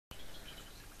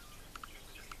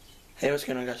Hey, what's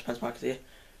going on guys, Spencer Marcus here,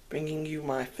 bringing you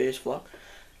my first vlog,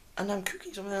 and I'm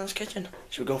cooking something in this kitchen.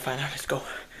 Should we go find out? Let's go.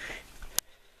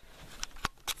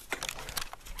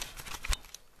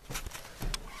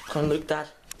 Come on, look, Dad.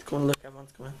 Come on, look,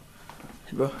 everyone's coming.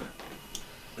 Hey, bro. Are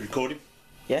you recording?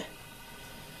 Yeah.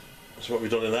 So what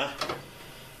we've done in there?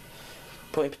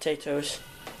 Putting potatoes,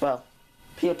 well,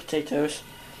 peeled potatoes,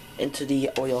 into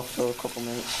the oil for a couple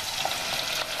minutes.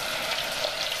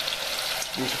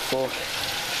 Use a fork.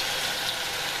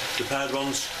 The prepared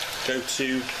ones go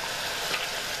to...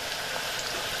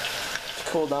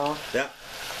 Cool down. Yeah.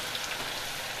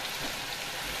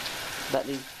 Let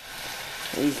these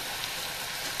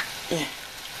yeah.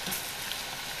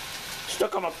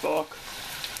 Stuck on my fork.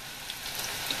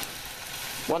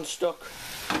 One stuck.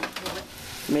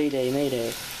 Mayday,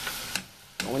 mayday.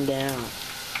 Going down.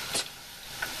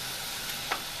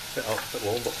 Bit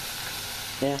warm, but...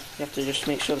 Yeah, you have to just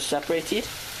make sure they're separated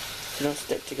so they don't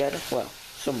stick together. Well,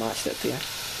 some might stick together.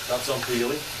 That's on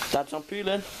peeling. That's on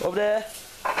peeling. Over there.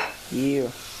 Yeah.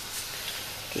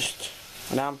 Just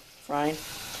when I'm frying,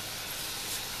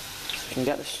 so I can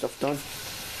get this stuff done.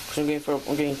 Because I'm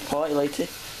going to party later,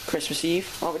 Christmas Eve,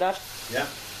 aren't we, Dad? Yeah.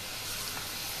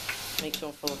 Make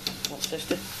some for my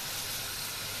sister.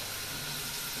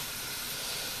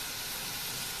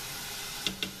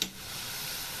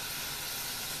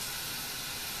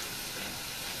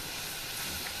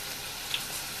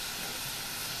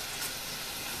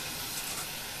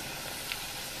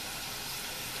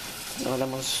 No,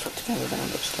 them ones stuck together down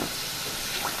upstairs.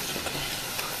 It's okay.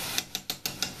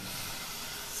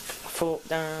 Fork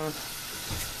down,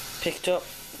 picked up,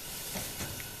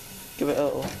 give it a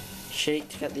little shake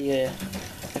to get the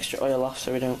extra oil off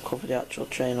so we don't cover the actual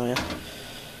train oil.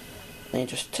 Then you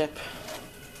just tip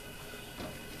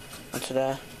onto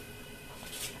there.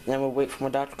 And then we'll wait for my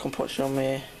dad to come put some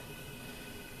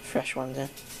fresh ones in.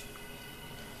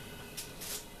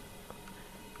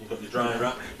 You've got your dry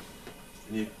rack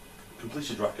and your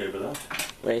completed rack over there.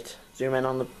 Wait, zoom in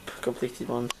on the completed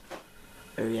ones.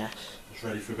 Oh yes. It's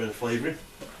ready for a bit of flavouring.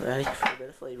 Ready for a bit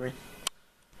of flavouring.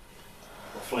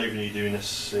 What flavouring are you doing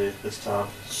this time?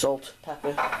 Salt,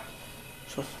 pepper.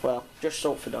 So, well, just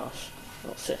salt for Dars,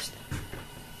 not sister.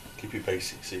 Keep it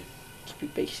basic, see. Keep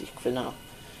it basic for now,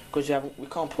 because we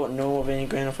can't put no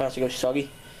vinegar in for it to go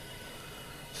soggy.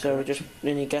 So we just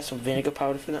need to get some vinegar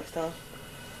powder for next time,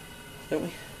 don't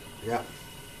we? Yeah.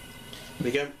 Here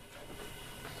we go.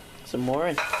 Some more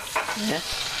in. Yeah.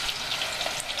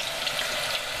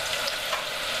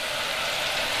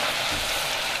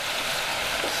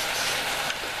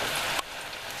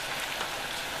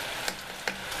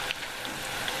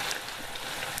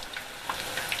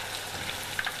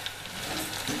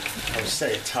 I would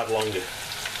say a tad longer.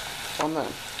 On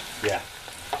them? Yeah.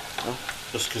 Oh.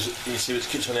 Just because you see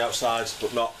it's cooked on the outsides,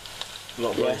 but not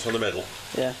burnt on the middle.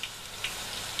 Yeah.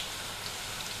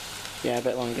 Yeah, a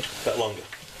bit longer. Bit longer.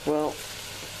 Well,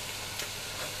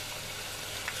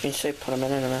 you can say put them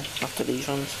in a minute after these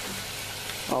ones.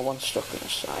 Oh, one's stuck on the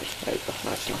side. There you go,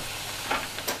 nice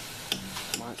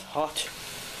one. Mine's hot.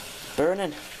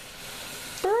 Burning.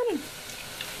 Burning.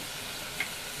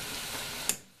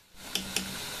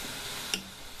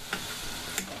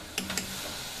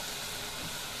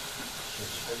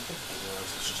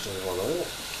 It's just only one oil.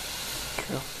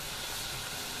 Cool.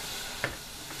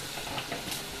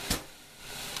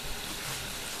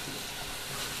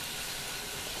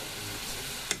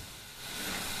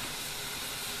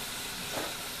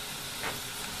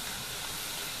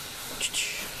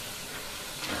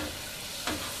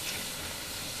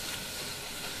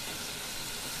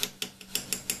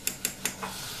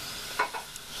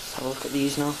 Have a look at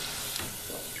these now. A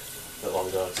bit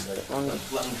longer, I'd say. Bit longer.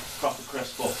 Let them proper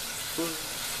crisp up.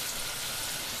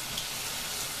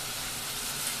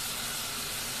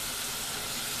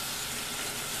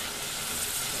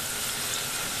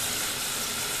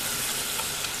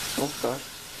 Oh god.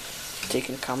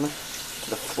 Taking the camera to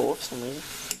the floor for some reason.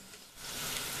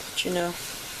 Did you know?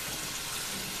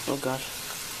 Oh god.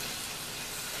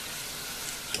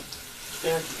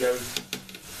 Yeah, keep going.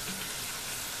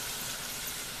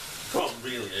 Can't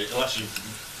really, unless you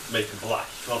make them black,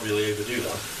 you can't really overdo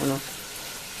that. I know.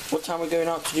 What time are we going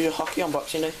out to do the hockey on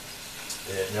Boxing Day?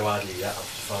 No idea yet, I'll have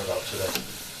to find out today.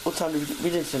 What time did we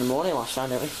did it in the morning last time,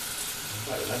 didn't we?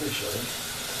 About 11ish, I think.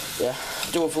 Yeah.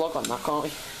 Do a vlog on that, can't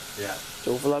we? Yeah.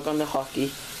 Do a vlog on the hockey.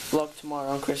 Vlog tomorrow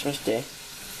on Christmas Day.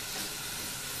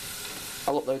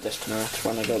 I'll upload this tonight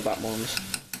when I go back Mum's.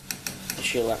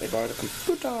 She'll let me borrow the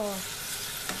computer.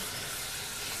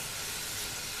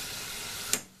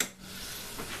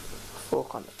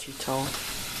 Fork on the tea towel.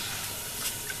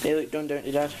 They look done, don't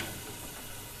they, Dad?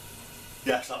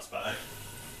 Yes, that's better.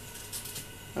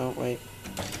 Oh wait.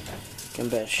 Get a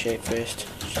better shake first.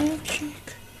 Shake,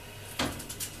 shake.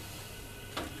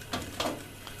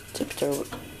 Tip it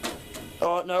over.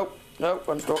 Oh no, no,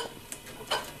 I'm stuck.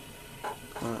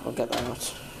 Alright, I'll get that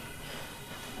out.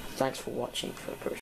 Thanks for watching for the